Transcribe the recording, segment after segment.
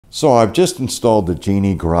So I've just installed the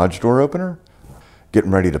Genie garage door opener,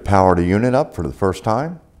 getting ready to power the unit up for the first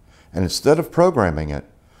time. And instead of programming it,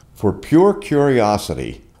 for pure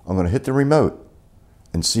curiosity, I'm going to hit the remote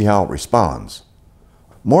and see how it responds.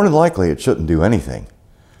 More than likely, it shouldn't do anything.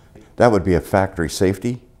 That would be a factory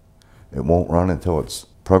safety. It won't run until it's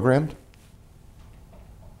programmed.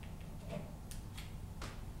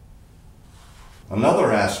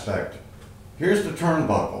 Another aspect, here's the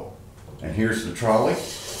turnbuckle, and here's the trolley.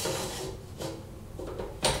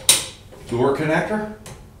 Door connector.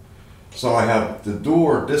 So I have the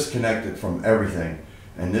door disconnected from everything,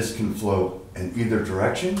 and this can flow in either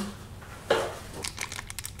direction.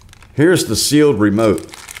 Here's the sealed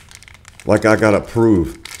remote. Like I gotta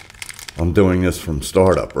prove I'm doing this from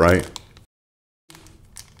startup, right?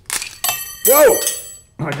 Whoa!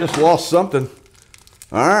 I just lost something.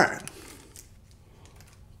 All right.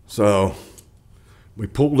 So we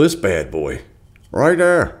pull this bad boy right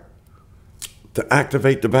there to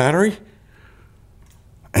activate the battery.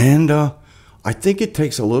 And I think it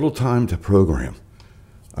takes a little time to program.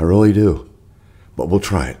 I really do. But we'll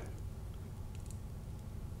try it.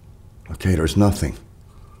 Okay, there's nothing.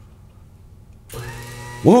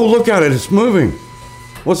 Whoa, look at it, it's moving.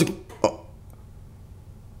 What's it? Oh.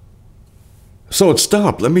 So it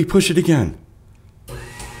stopped. Let me push it again.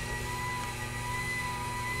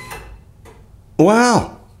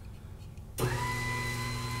 Wow.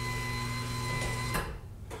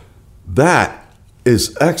 That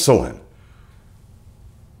is excellent.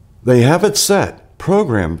 They have it set,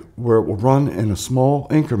 programmed, where it will run in a small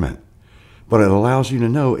increment, but it allows you to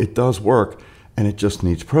know it does work and it just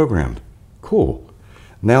needs programmed. Cool.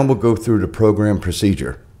 Now we'll go through the program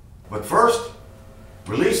procedure. But first,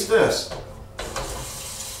 release this.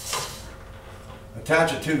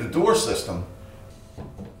 Attach it to the door system.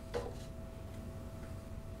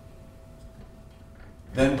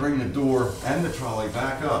 Then bring the door and the trolley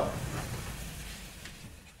back up.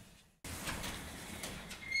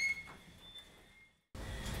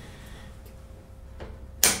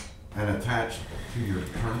 And attach to your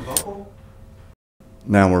turnbuckle.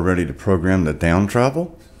 Now we're ready to program the down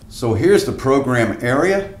travel. So here's the program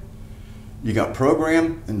area. You got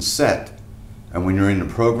program and set. And when you're in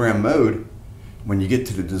the program mode, when you get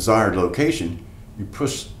to the desired location, you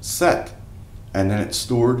push set, and then it's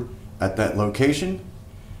stored at that location.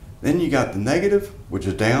 Then you got the negative, which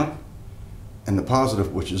is down, and the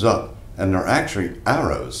positive, which is up. And they're actually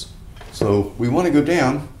arrows. So we want to go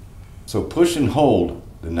down. So push and hold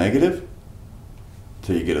the negative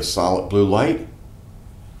till you get a solid blue light.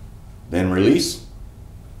 Then release.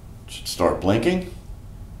 It should start blinking.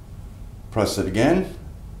 Press it again.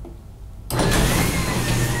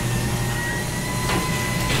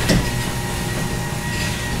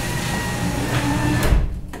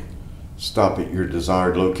 Stop at your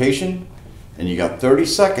desired location, and you got 30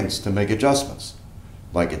 seconds to make adjustments.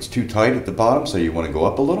 Like it's too tight at the bottom, so you want to go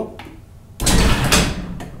up a little.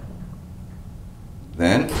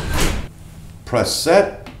 Then press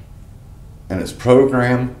set, and it's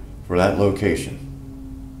programmed for that location.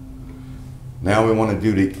 Now we want to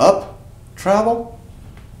do the up travel.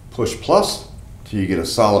 Push plus till you get a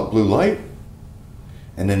solid blue light,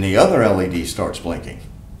 and then the other LED starts blinking.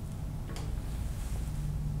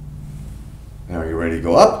 Now are you ready to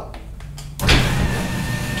go up?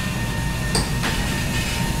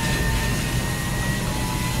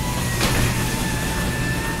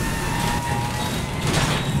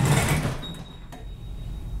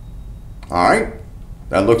 All right,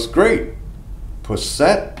 that looks great. Push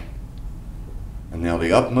set, and now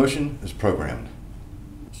the up motion is programmed.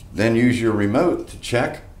 Then use your remote to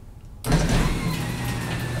check.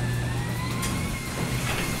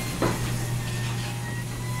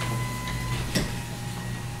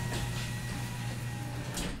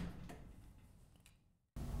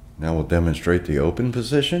 Now we'll demonstrate the open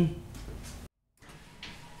position.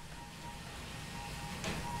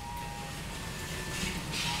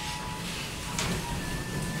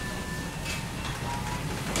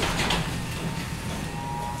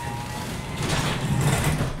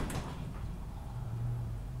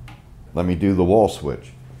 Let me do the wall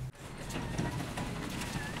switch.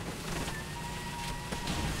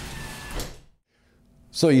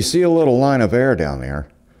 So you see a little line of air down there.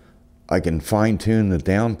 I can fine tune the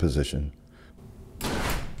down position.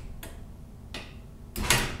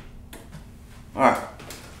 All right,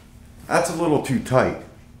 that's a little too tight.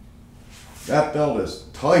 That belt is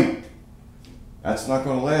tight. That's not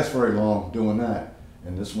going to last very long doing that.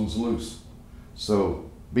 And this one's loose.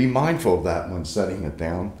 So be mindful of that when setting it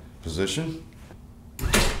down position.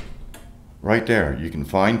 Right there, you can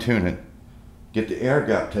fine tune it, get the air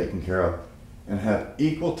gap taken care of, and have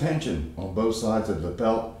equal tension on both sides of the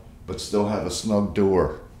belt, but still have a snug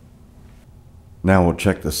door. Now we'll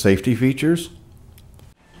check the safety features.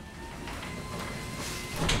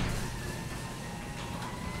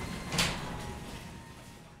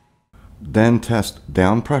 Then test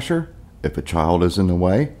down pressure. If a child is in the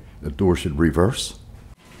way, the door should reverse.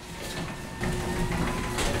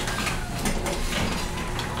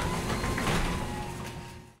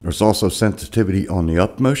 There's also sensitivity on the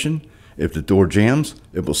up motion. If the door jams,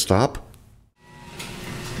 it will stop.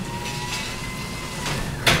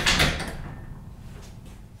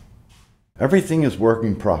 Everything is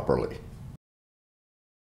working properly.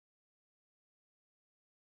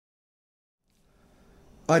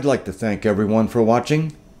 I'd like to thank everyone for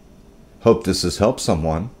watching. Hope this has helped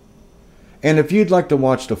someone. And if you'd like to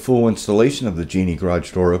watch the full installation of the Genie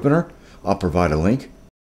garage door opener, I'll provide a link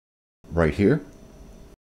right here,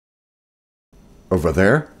 over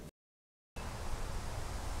there,